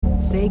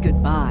Say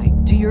goodbye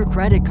to your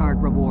credit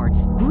card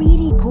rewards.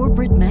 Greedy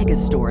corporate mega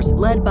stores,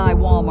 led by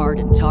Walmart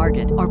and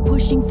Target, are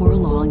pushing for a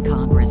law in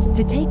Congress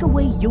to take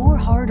away your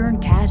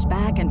hard-earned cash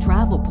back and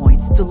travel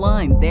points to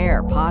line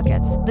their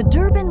pockets. The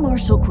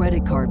Durbin-Marshall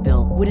credit card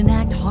bill would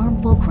enact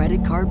harmful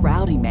credit card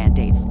routing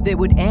mandates that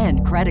would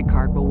end credit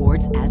card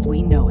rewards as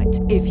we know it.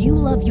 If you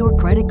love your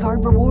credit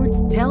card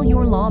rewards, tell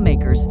your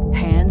lawmakers,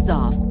 hands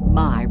off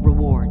my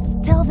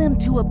rewards. Tell them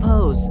to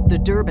oppose the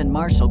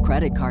Durbin-Marshall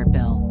credit card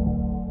bill.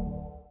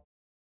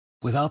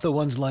 Without the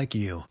ones like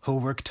you, who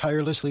work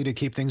tirelessly to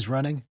keep things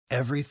running,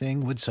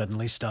 everything would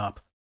suddenly stop.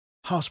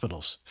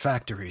 Hospitals,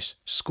 factories,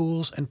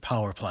 schools, and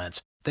power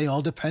plants, they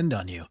all depend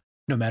on you.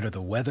 No matter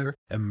the weather,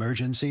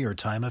 emergency, or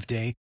time of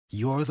day,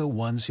 you're the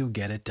ones who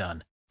get it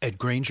done. At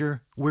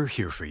Grainger, we're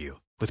here for you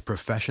with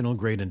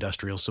professional-grade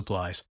industrial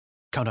supplies.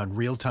 Count on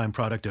real-time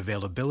product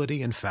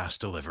availability and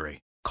fast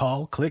delivery.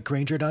 Call, click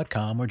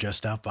Grainger.com, or just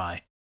stop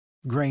by.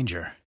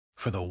 Grainger,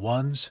 for the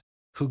ones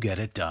who get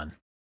it done.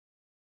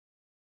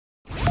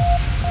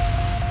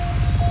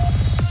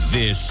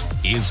 This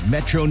is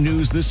Metro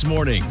News This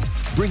Morning,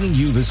 bringing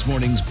you this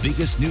morning's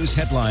biggest news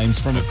headlines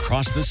from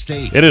across the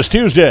state. It is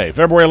Tuesday,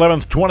 February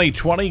 11th,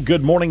 2020.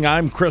 Good morning,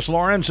 I'm Chris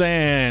Lawrence,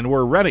 and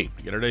we're ready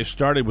to get our day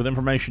started with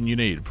information you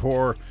need.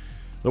 For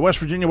the West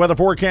Virginia weather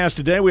forecast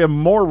today, we have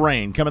more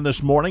rain coming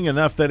this morning,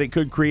 enough that it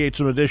could create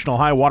some additional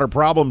high water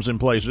problems in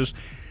places.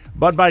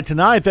 But by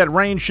tonight, that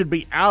rain should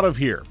be out of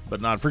here,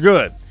 but not for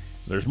good.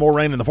 There's more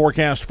rain in the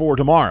forecast for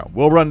tomorrow.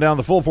 We'll run down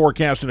the full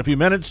forecast in a few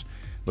minutes.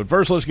 But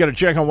first, let's get a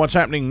check on what's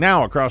happening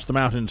now across the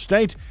Mountain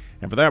State.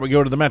 And for that, we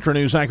go to the Metro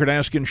News anchor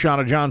desk in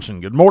Shauna Johnson.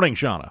 Good morning,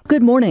 Shauna.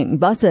 Good morning.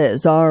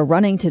 Buses are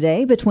running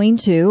today between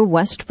two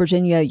West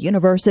Virginia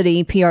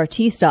University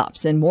PRT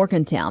stops in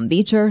Morgantown,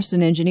 Beechhurst,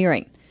 and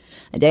Engineering.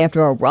 A day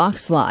after a rock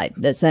slide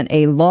that sent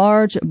a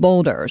large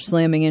boulder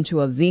slamming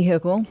into a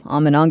vehicle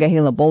on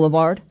Monongahela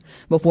Boulevard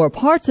before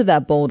parts of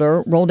that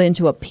boulder rolled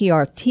into a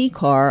PRT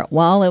car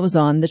while it was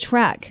on the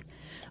track.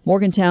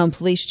 Morgantown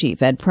Police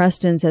Chief Ed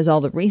Preston says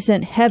all the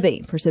recent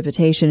heavy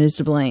precipitation is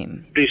to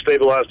blame.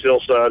 Destabilized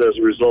hillside as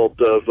a result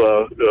of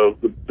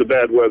the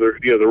bad weather,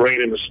 the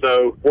rain and the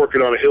snow.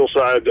 Working on a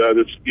hillside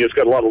it's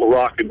got a lot of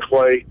rock and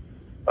clay.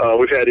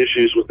 We've had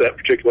issues with that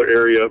particular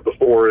area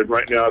before, and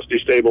right now it's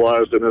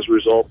destabilized, and as a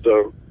result,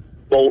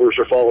 boulders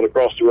are falling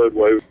across the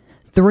roadway.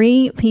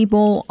 3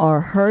 people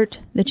are hurt,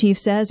 the chief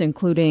says,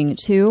 including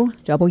 2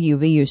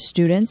 WVU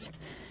students.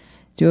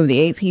 2 of the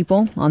 8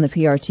 people on the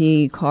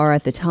PRT car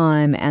at the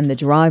time and the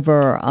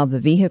driver of the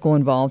vehicle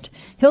involved.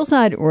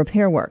 Hillside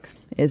repair work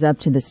is up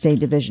to the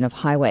State Division of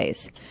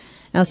Highways.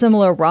 Now,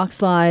 similar rock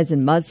slides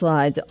and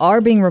mudslides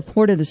are being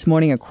reported this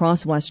morning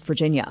across West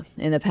Virginia.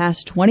 In the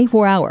past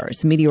 24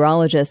 hours,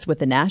 meteorologists with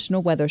the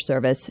National Weather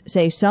Service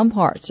say some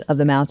parts of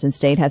the Mountain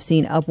State have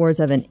seen upwards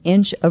of an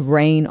inch of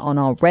rain on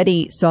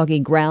already soggy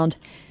ground.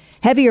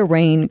 Heavier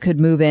rain could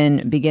move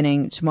in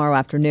beginning tomorrow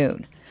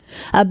afternoon.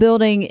 A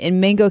building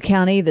in Mingo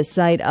County, the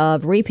site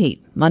of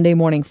repeat Monday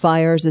morning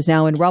fires, is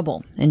now in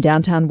rubble in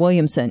downtown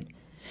Williamson.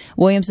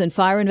 Williamson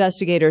fire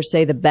investigators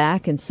say the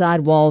back and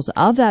side walls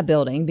of that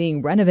building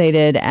being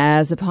renovated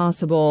as a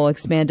possible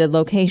expanded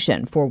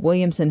location for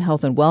Williamson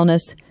Health and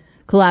Wellness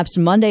collapsed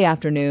Monday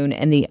afternoon,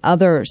 and the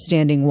other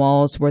standing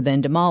walls were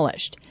then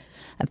demolished.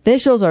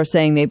 Officials are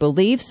saying they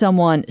believe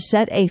someone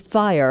set a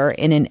fire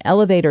in an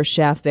elevator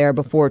shaft there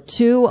before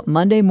 2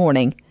 Monday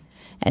morning,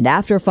 and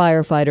after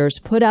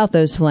firefighters put out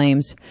those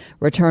flames,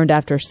 returned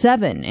after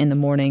 7 in the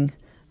morning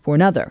for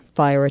another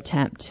fire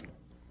attempt.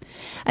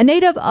 A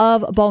native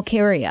of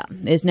Bulgaria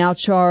is now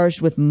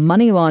charged with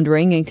money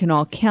laundering in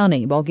Kanal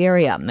County,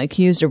 Bulgaria,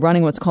 accused of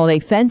running what's called a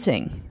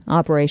fencing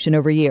operation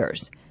over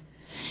years.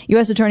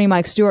 U.S. Attorney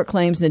Mike Stewart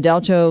claims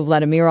Nedelcho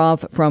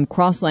Vladimirov from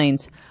Cross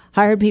Lanes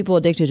hired people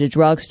addicted to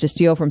drugs to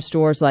steal from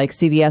stores like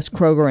CVS,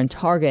 Kroger, and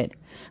Target,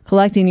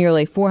 collecting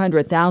nearly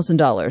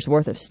 $400,000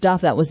 worth of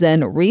stuff that was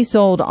then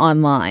resold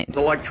online.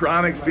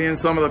 Electronics being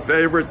some of the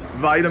favorites,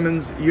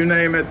 vitamins, you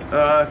name it,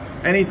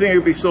 anything that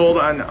would be sold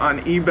on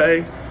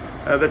eBay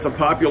that's a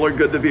popular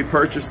good to be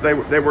purchased. They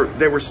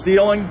were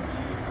stealing,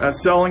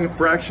 selling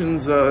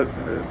fractions,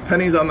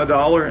 pennies on the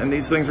dollar, and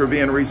these things were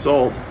being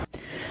resold.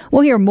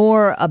 We'll hear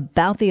more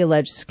about the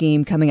alleged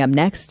scheme coming up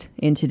next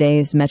in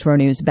today's Metro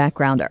News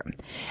Backgrounder.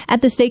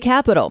 At the state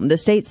capitol, the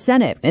state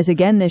Senate is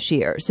again this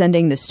year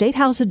sending the State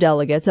House of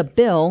Delegates a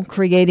bill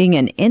creating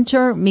an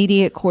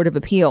intermediate court of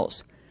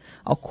appeals,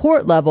 a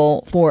court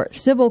level for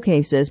civil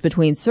cases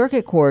between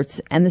circuit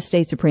courts and the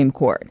state Supreme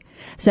Court.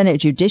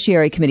 Senate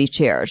Judiciary Committee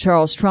Chair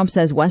Charles Trump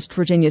says West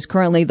Virginia is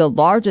currently the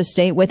largest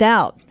state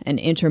without an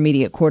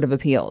intermediate court of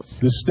appeals.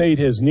 The state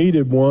has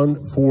needed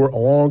one for a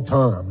long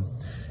time.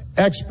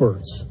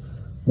 Experts,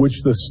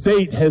 which the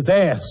state has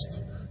asked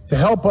to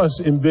help us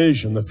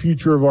envision the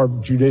future of our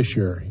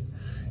judiciary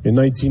in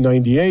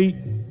 1998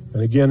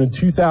 and again in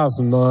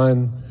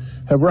 2009,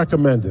 have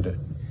recommended it.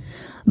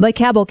 But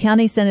Cabell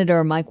County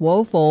Senator Mike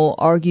Woelfel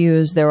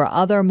argues there are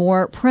other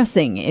more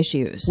pressing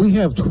issues. We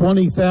have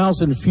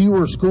 20,000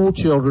 fewer school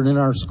children in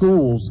our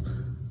schools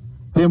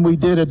than we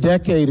did a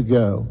decade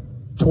ago.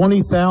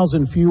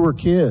 20,000 fewer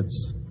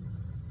kids.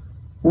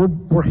 We're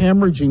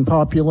hemorrhaging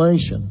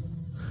population.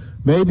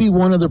 Maybe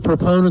one of the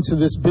proponents of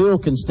this bill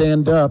can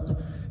stand up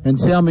and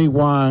tell me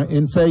why,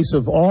 in face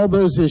of all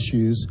those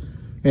issues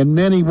and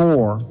many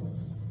more,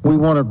 we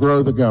want to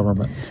grow the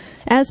government.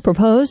 As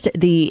proposed,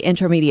 the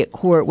intermediate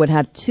court would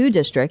have 2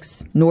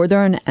 districts,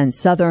 northern and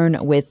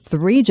southern, with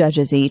 3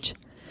 judges each.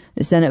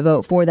 The Senate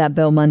vote for that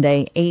bill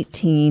Monday,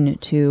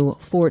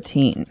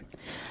 18-14.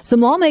 Some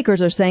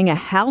lawmakers are saying a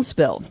House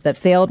bill that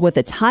failed with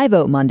a tie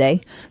vote Monday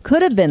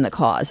could have been the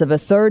cause of a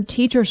 3rd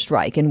teacher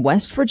strike in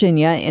West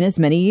Virginia in as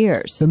many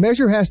years. The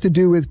measure has to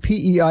do with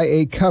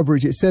PEIA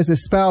coverage. It says a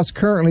spouse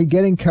currently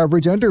getting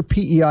coverage under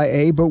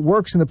PEIA but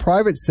works in the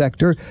private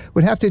sector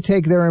would have to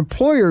take their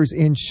employer's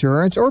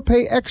insurance or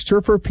pay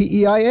extra for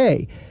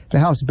PEIA. The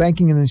House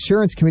Banking and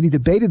Insurance Committee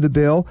debated the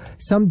bill,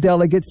 some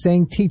delegates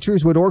saying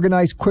teachers would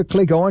organize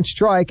quickly, go on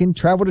strike, and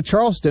travel to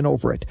Charleston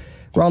over it.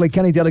 Raleigh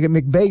County Delegate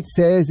Mick Bates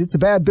says it's a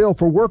bad bill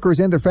for workers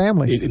and their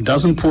families. It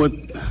doesn't put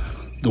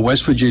the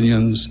West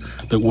Virginians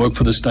that work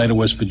for the state of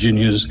West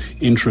Virginia's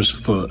interests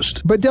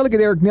first. But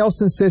Delegate Eric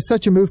Nelson says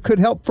such a move could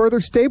help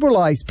further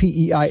stabilize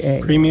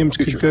PEIA. Premiums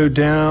could go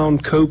down,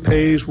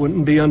 co-pays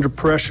wouldn't be under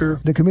pressure.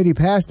 The committee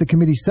passed the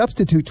committee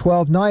substitute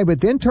 12-9,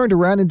 but then turned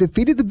around and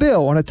defeated the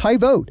bill on a tie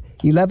vote,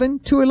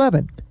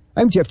 11-11.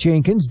 I'm Jeff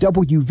Jenkins,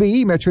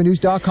 WV,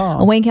 MetroNews.com.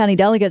 A Wayne County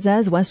delegate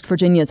says West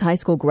Virginia's high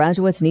school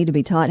graduates need to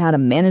be taught how to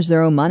manage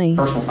their own money.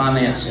 Personal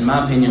finance, in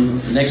my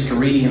opinion, next to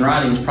reading and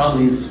writing, is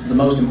probably the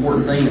most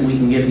important thing that we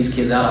can get these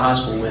kids out of high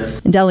school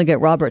with. Delegate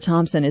Robert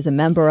Thompson is a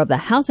member of the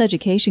House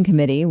Education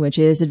Committee, which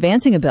is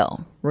advancing a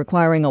bill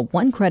requiring a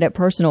 1-credit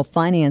personal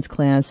finance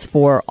class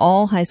for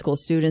all high school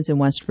students in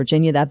West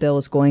Virginia. That bill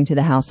is going to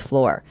the House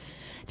floor.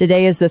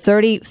 Today is the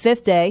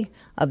 35th day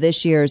of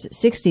this year's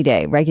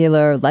 60-day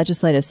regular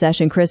legislative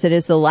session. Chris, it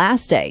is the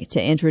last day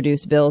to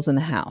introduce bills in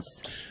the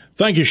House.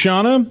 Thank you,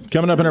 Shauna.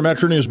 Coming up in our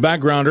Metro News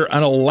backgrounder,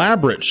 an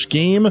elaborate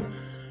scheme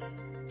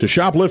to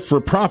shoplift for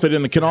profit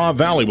in the Kanawha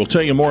Valley. We'll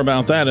tell you more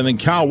about that. And then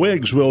Kyle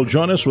Wiggs will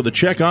join us with a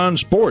check on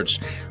sports.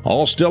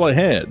 All still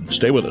ahead.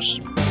 Stay with us.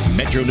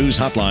 Metro News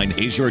Hotline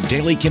is your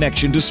daily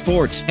connection to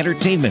sports,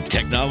 entertainment,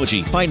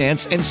 technology,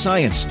 finance, and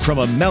science from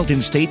a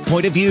Mountain State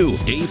point of view.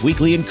 Dave,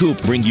 Weekly, and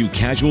Coop bring you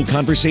casual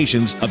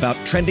conversations about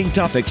trending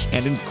topics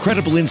and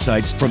incredible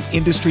insights from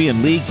industry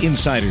and league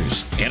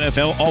insiders.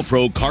 NFL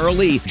All-Pro Carl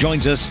Lee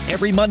joins us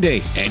every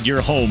Monday, and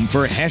you're home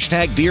for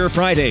Hashtag Beer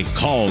Friday.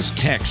 Calls,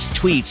 texts,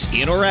 tweets,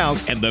 in or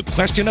out, and the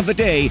question of the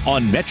day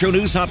on Metro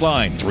News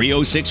Hotline.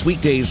 3:06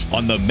 weekdays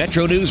on the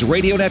Metro News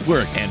Radio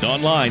Network and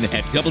online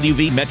at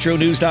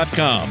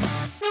WVMetroNews.com.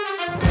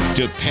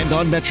 Depend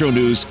on Metro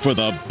News for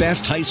the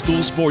best high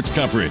school sports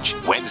coverage.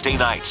 Wednesday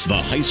nights, the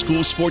High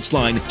School Sports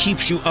Line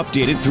keeps you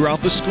updated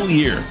throughout the school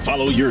year.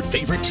 Follow your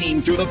favorite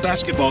team through the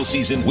basketball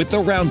season with the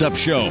Roundup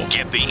Show.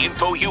 Get the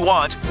info you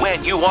want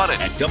when you want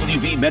it at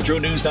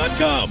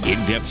WVMetroNews.com.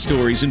 In-depth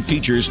stories and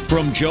features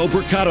from Joe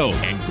Bricado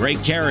and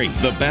Greg Carey,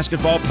 the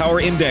Basketball Power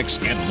Index,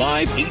 and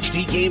live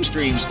HD game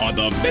streams on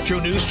the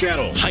Metro News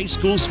channel. High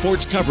school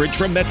sports coverage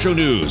from Metro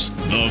News,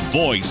 the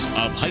voice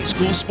of high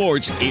school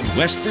sports in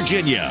West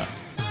Virginia.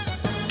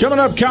 Coming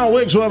up, Kyle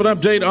Wiggs will have an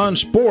update on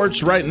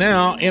sports right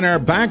now in our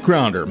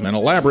backgrounder. An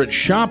elaborate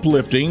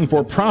shoplifting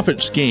for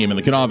profit scheme in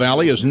the Kanawha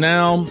Valley is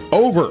now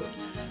over.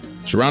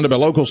 Surrounded by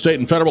local, state,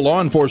 and federal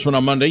law enforcement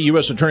on Monday,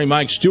 U.S. Attorney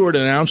Mike Stewart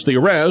announced the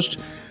arrest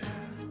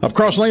of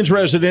Cross Lanes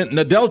resident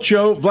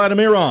Nedelcho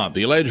Vladimirov,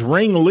 the alleged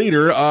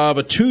ringleader of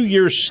a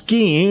 2-year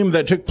scheme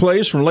that took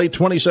place from late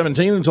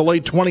 2017 until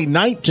late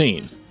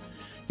 2019.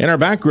 In our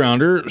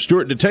backgrounder,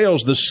 Stewart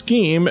details the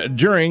scheme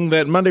during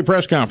that Monday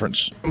press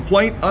conference.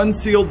 Complaint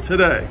unsealed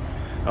today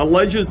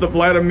alleges that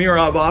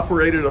Vladimirov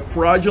operated a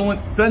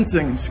fraudulent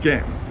fencing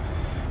scheme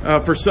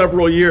for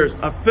several years.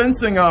 A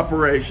fencing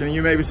operation,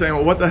 you may be saying,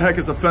 well, what the heck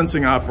is a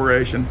fencing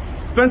operation?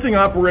 Fencing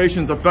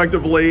operation is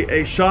effectively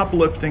a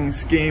shoplifting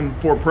scheme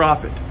for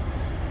profit.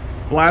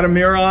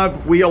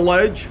 Vladimirov, we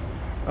allege,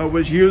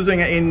 was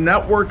using a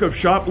network of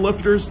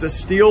shoplifters to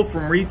steal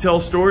from retail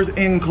stores,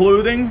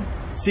 including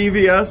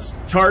CVS,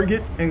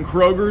 Target, and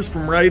Kroger's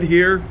from right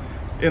here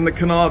in the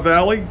Kanawha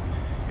Valley,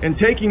 and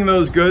taking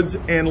those goods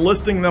and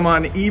listing them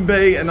on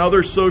eBay and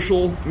other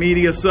social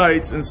media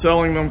sites and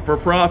selling them for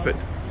profit.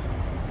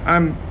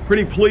 I'm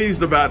pretty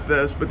pleased about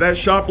this, but that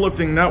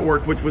shoplifting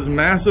network, which was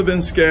massive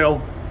in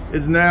scale,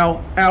 is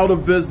now out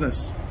of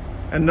business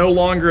and no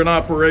longer in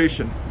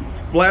operation.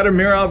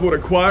 Vladimirov would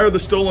acquire the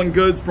stolen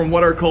goods from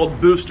what are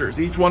called boosters.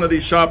 Each one of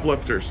these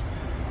shoplifters,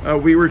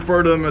 we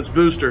refer to them as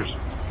boosters.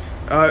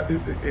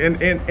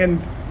 And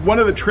one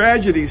of the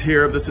tragedies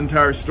here of this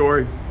entire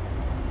story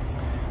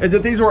is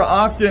that these were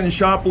often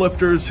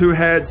shoplifters who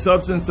had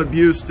substance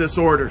abuse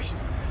disorders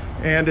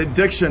and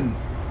addiction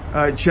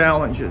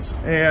challenges.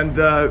 And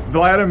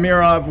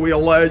Vladimirov, we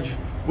allege,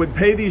 would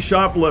pay these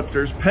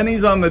shoplifters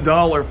pennies on the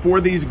dollar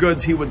for these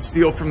goods he would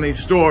steal from these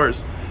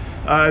stores.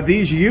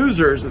 These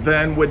users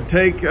then would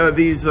take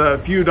these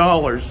few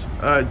dollars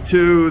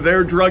to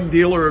their drug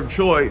dealer of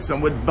choice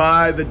and would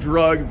buy the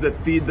drugs that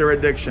feed their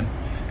addiction.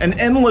 an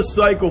endless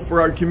cycle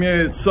for our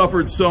community that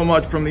suffered so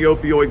much from the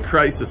opioid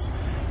crisis.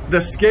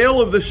 The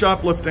scale of the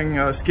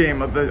shoplifting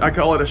scheme, I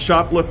call it a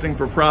shoplifting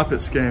for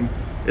profit scheme,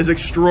 is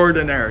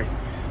extraordinary.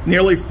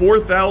 Nearly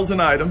 4,000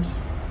 items,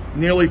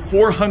 nearly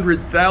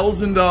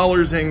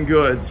 $400,000 in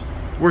goods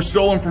were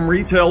stolen from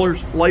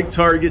retailers like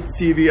Target,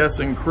 CVS,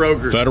 and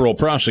Kroger. Federal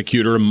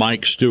prosecutor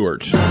Mike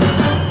Stewart.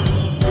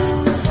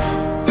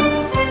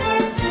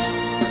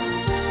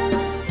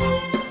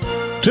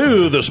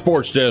 To the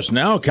sports desk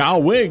now,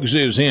 Kyle Wiggs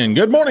is in.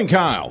 Good morning,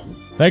 Kyle.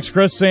 Thanks,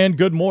 Chris, and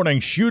good morning.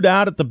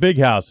 Shootout at the Big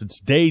House. It's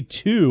day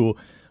 2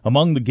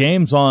 among the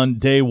games on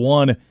day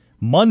 1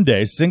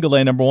 Monday. Single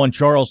A number 1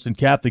 Charleston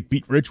Catholic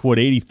beat Richwood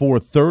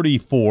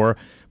 84-34.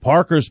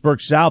 Parkersburg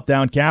South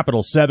down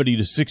Capital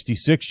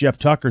 70-66. Jeff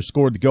Tucker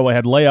scored the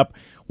go-ahead layup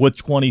with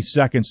 20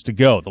 seconds to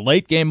go. The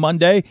late game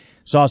Monday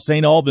saw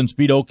St. Albans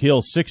beat Oak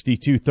Hill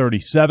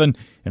 62-37,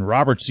 and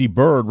Robert C.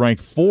 Byrd,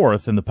 ranked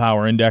 4th in the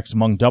power index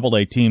among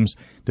AA teams,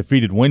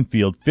 defeated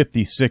Winfield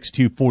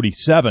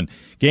 56-47.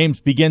 Games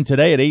begin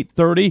today at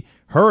 8:30.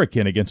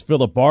 Hurricane against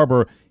Philip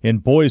Barber in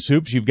boys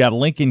hoops. You've got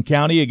Lincoln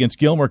County against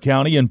Gilmer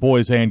County in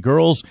boys and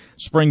girls.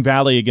 Spring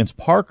Valley against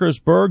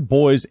Parkersburg,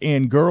 boys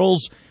and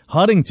girls.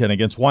 Huntington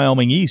against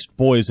Wyoming East,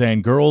 boys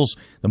and girls.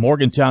 The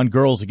Morgantown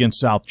girls against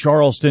South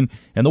Charleston,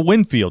 and the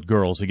Winfield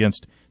girls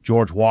against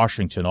George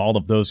Washington. All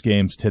of those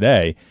games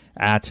today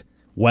at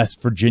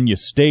West Virginia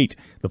State.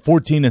 The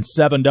 14-7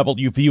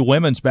 WVU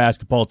women's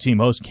basketball team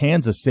hosts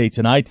Kansas State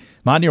tonight.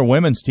 Mountaineer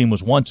women's team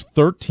was once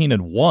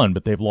 13-1,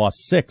 but they've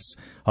lost 6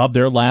 of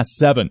their last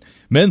 7.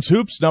 Men's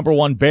hoops, number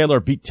 1 Baylor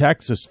beat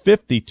Texas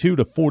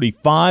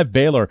 52-45.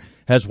 Baylor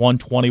has won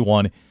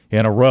 21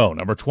 in a row.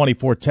 Number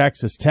 24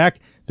 Texas Tech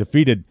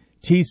defeated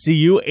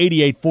TCU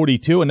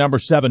 88-42, and number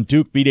 7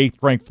 Duke beat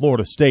 8th-ranked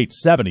Florida State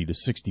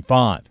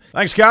 70-65.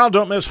 Thanks, Kyle.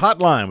 Don't miss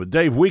Hotline with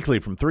Dave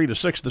Weekly from 3 to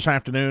 6 this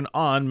afternoon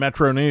on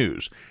Metro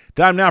News.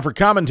 Time now for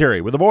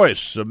commentary with the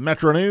voice of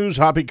Metro News,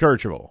 Hoppy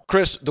Kercheval.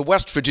 Chris, the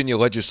West Virginia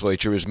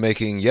legislature is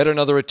making yet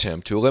another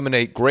attempt to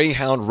eliminate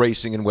greyhound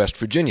racing in West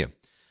Virginia.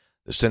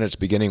 The Senate's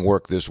beginning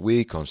work this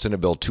week on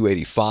Senate Bill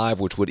 285,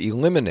 which would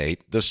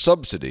eliminate the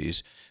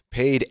subsidies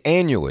paid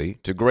annually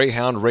to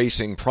greyhound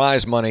racing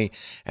prize money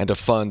and a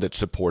fund that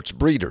supports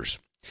breeders.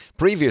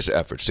 Previous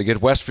efforts to get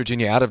West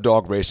Virginia out of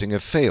dog racing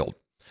have failed,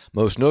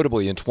 most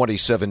notably in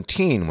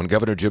 2017 when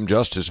Governor Jim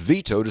Justice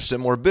vetoed a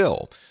similar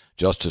bill.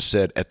 Justice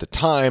said at the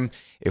time,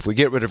 if we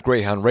get rid of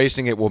greyhound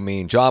racing, it will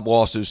mean job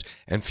losses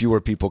and fewer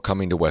people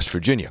coming to West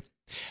Virginia.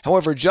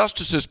 However,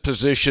 Justice's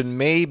position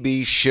may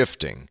be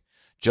shifting.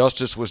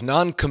 Justice was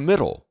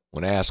non-committal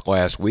when asked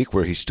last week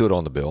where he stood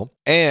on the bill,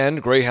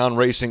 and greyhound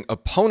racing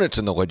opponents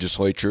in the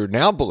legislature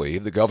now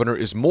believe the governor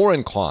is more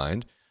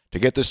inclined to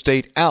get the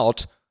state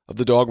out of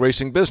the dog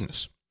racing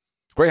business.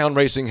 Greyhound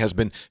racing has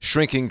been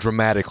shrinking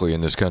dramatically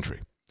in this country.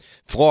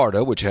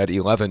 Florida, which had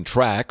 11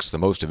 tracks, the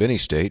most of any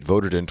state,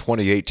 voted in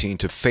 2018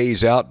 to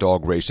phase out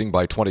dog racing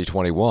by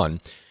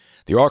 2021.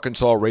 The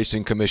Arkansas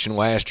Racing Commission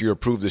last year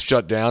approved the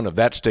shutdown of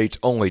that state's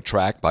only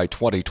track by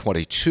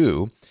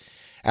 2022.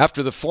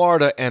 After the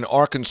Florida and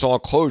Arkansas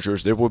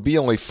closures, there will be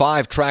only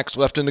 5 tracks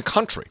left in the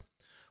country,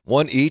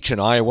 1 each in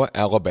Iowa,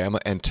 Alabama,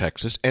 and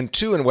Texas, and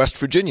 2 in West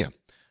Virginia,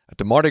 at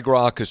the Mardi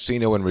Gras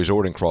Casino and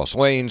Resort in Cross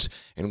Lanes,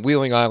 and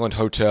Wheeling Island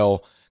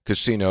Hotel,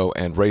 Casino,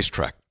 and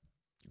Racetrack.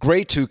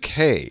 Gray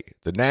 2K,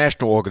 the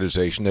national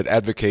organization that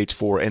advocates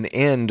for an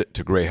end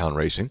to greyhound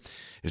racing,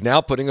 is now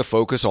putting a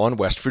focus on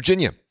West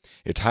Virginia.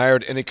 It's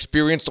hired an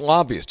experienced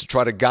lobbyist to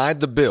try to guide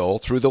the bill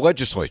through the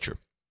legislature.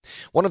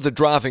 One of the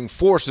driving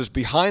forces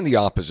behind the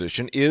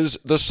opposition is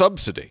the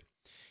subsidy.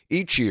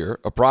 Each year,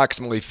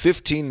 approximately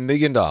 $15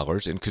 million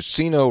in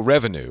casino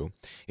revenue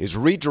is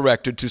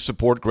redirected to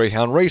support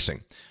greyhound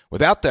racing.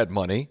 Without that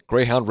money,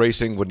 greyhound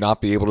racing would not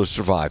be able to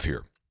survive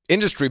here.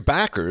 Industry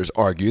backers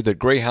argue that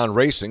greyhound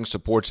racing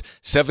supports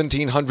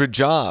 1,700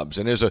 jobs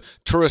and is a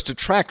tourist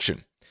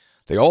attraction.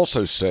 They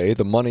also say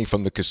the money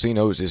from the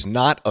casinos is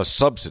not a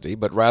subsidy,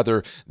 but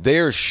rather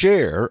their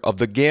share of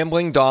the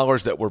gambling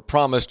dollars that were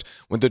promised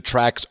when the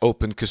tracks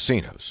opened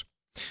casinos.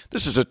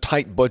 This is a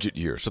tight budget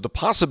year, so the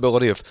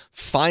possibility of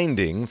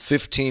finding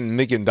 $15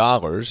 million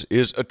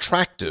is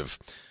attractive.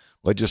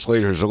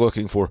 Legislators are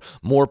looking for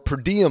more per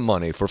diem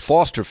money for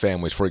foster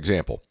families, for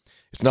example.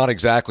 It's not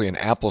exactly an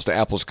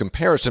apples-to-apples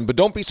comparison, but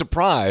don't be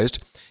surprised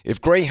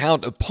if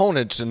greyhound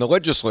opponents in the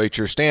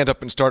legislature stand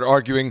up and start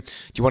arguing, do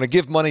you want to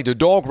give money to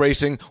dog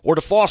racing or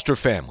to foster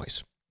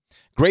families?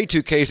 Gray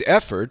 2K's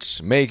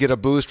efforts may get a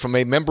boost from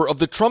a member of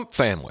the Trump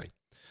family.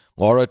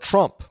 Laura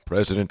Trump,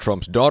 President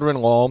Trump's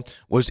daughter-in-law,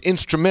 was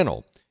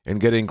instrumental in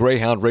getting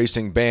greyhound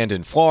racing banned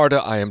in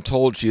Florida. I am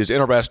told she is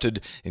interested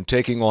in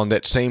taking on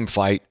that same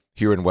fight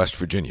here in West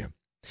Virginia.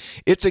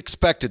 It's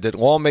expected that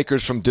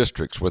lawmakers from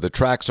districts where the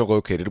tracks are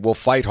located will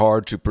fight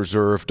hard to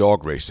preserve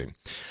dog racing.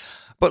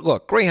 But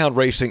look, greyhound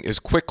racing is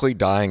quickly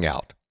dying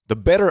out. The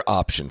better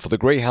option for the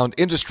greyhound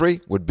industry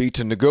would be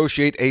to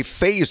negotiate a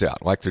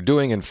phase-out like they're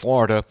doing in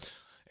Florida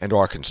and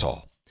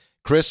Arkansas.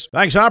 Chris?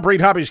 Thanks, Hop. Read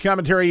Hoppy's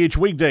commentary each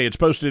weekday. It's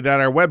posted at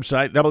our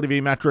website,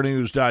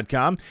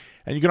 wvmetronews.com.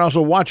 And you can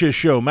also watch his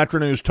show, Metro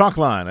News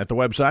Talkline, at the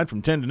website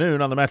from 10 to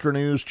noon on the Metro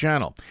News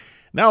channel.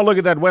 Now look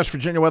at that West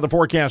Virginia weather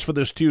forecast for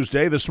this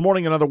Tuesday. This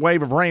morning, another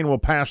wave of rain will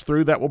pass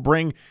through. That will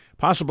bring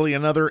possibly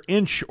another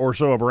inch or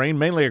so of rain,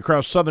 mainly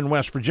across southern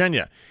West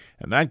Virginia.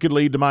 And that could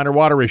lead to minor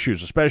water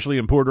issues, especially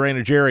in poor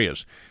drainage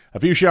areas. A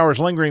few showers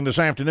lingering this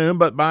afternoon,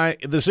 but by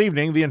this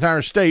evening, the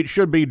entire state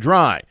should be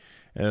dry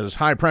as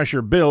high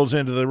pressure builds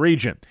into the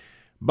region.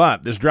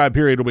 But this dry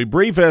period will be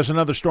brief as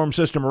another storm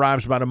system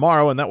arrives by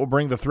tomorrow, and that will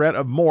bring the threat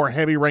of more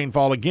heavy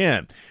rainfall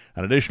again.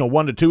 An additional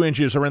 1 to 2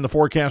 inches are in the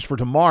forecast for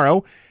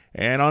tomorrow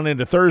and on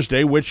into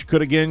Thursday, which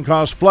could again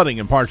cause flooding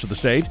in parts of the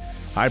state.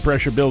 High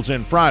pressure builds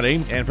in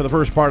Friday and for the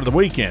first part of the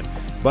weekend.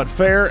 But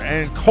fair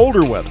and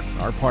colder weather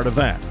are part of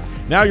that.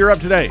 Now you're up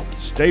to date.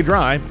 Stay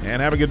dry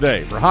and have a good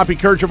day. For Hoppy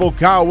Kercheval,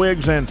 Kyle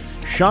Wiggs, and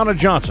Shauna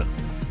Johnson,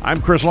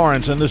 I'm Chris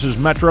Lawrence, and this is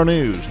Metro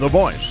News, the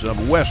voice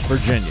of West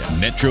Virginia.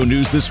 Metro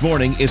News This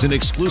Morning is an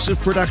exclusive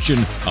production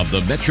of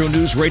the Metro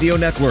News Radio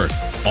Network.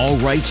 All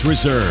rights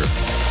reserved.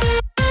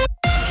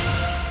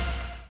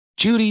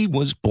 Judy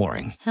was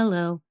boring.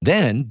 Hello.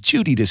 Then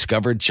Judy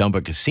discovered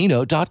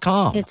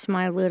ChumbaCasino.com. It's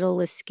my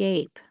little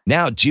escape.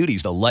 Now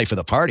Judy's the life of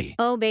the party.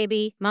 Oh,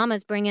 baby,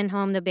 mama's bringing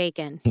home the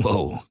bacon.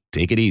 Whoa,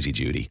 take it easy,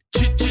 Judy.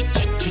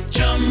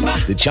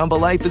 The Chumba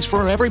life is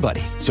for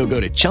everybody. So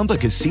go to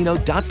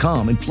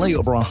ChumbaCasino.com and play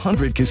over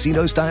 100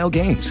 casino-style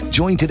games.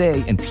 Join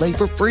today and play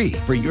for free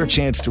for your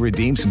chance to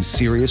redeem some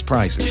serious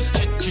prizes.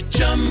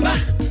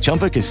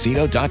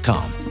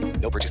 ChumbaCasino.com.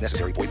 No purchase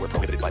necessary. Void where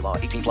prohibited by law.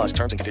 18 plus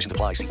terms and conditions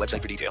apply. See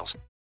website for details.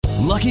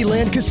 Lucky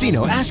Land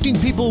Casino, asking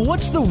people,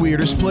 what's the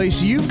weirdest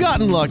place you've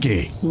gotten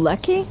lucky?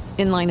 Lucky?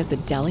 In line at the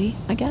deli,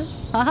 I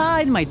guess?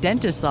 Aha, in my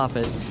dentist's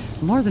office.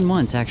 More than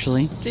once,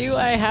 actually. Do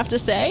I have to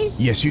say?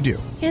 Yes, you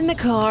do. In the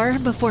car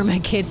before my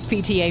kids'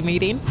 PTA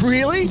meeting.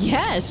 Really?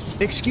 Yes.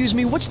 Excuse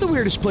me, what's the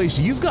weirdest place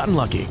you've gotten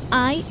lucky?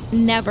 I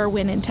never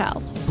win and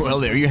tell.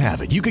 Well, there you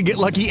have it. You can get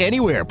lucky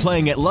anywhere,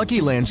 playing at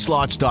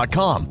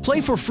LuckyLandSlots.com.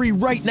 Play for free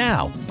right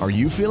now. Are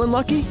you feeling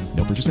lucky?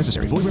 No purchase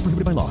necessary. Void where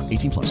prohibited by law.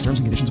 18 plus. Terms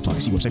and conditions apply.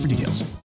 See website for details.